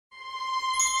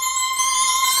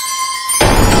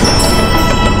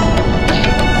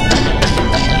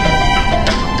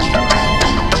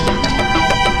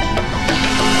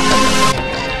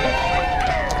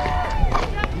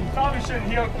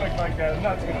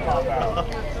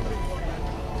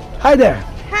Hi there.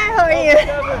 Hi, how are you?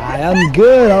 I am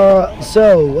good.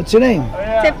 So, what's your name?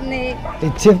 Tiffany.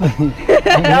 Hey, Tiffany.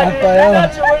 I'm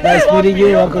Raphael. Nice meeting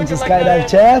you. Welcome to Skydive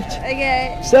Taft.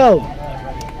 Okay. So,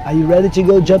 are you ready to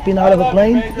go jumping out of a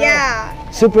plane? Yeah.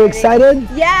 Super excited?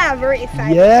 Yeah, very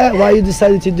excited. Yeah? Why you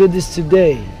decided to do this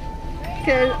today?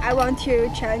 Because I want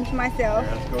to challenge myself.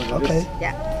 Okay.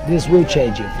 Yeah. This will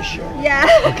change you for sure. Yeah.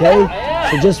 Okay?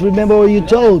 So just remember what you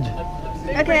told.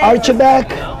 Okay. Arch your back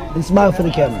and smile for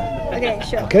the camera. Okay,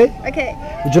 sure. Okay? Okay.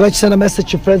 Would you like to send a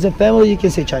message to friends and family? You can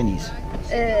say Chinese.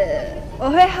 我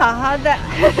会好好的。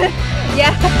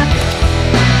Yeah.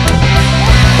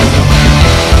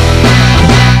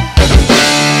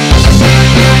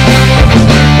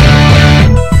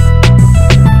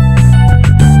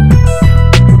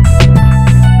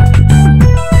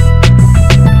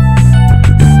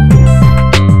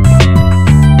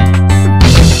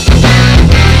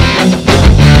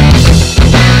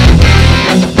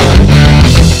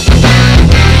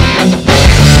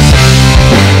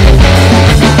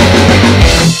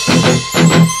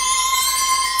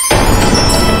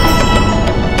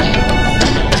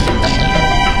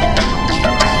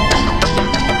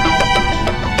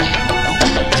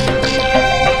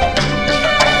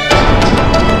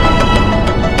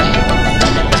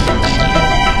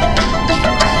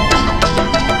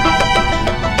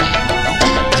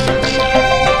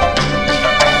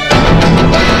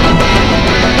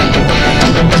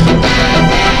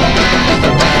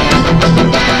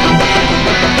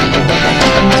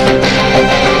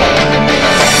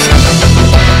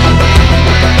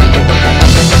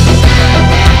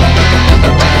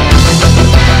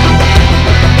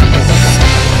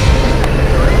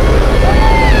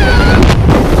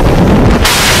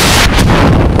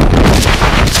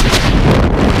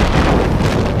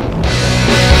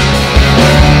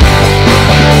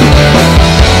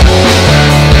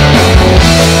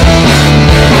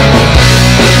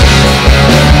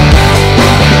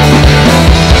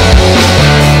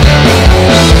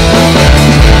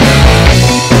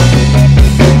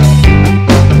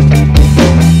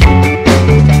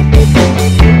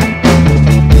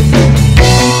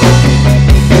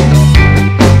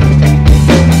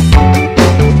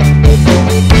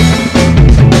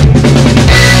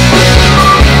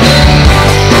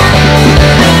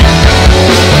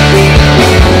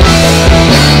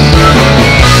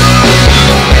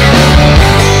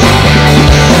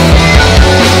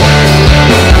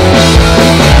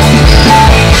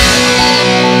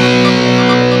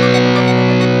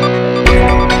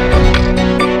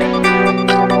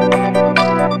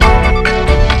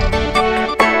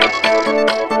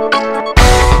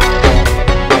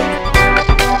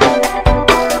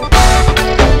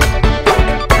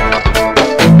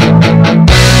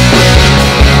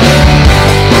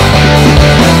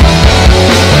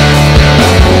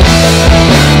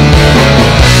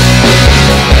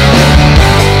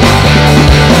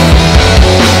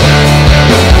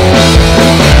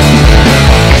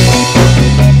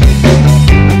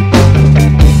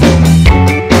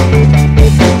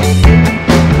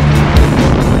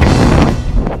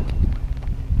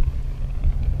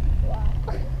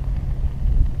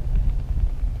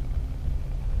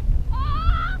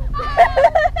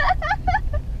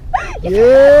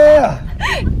 Yeah!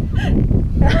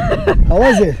 How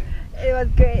was it? It was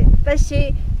great, but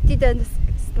she didn't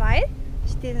slide.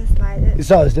 She didn't slide it. You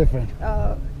saw it's different.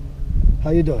 Oh,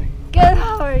 How you doing? good.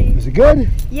 How are you? Is it good?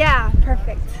 Yeah,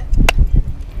 perfect.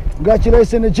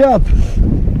 Congratulations on the jump.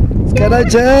 Skydive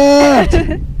Taft!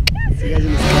 See you guys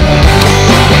in the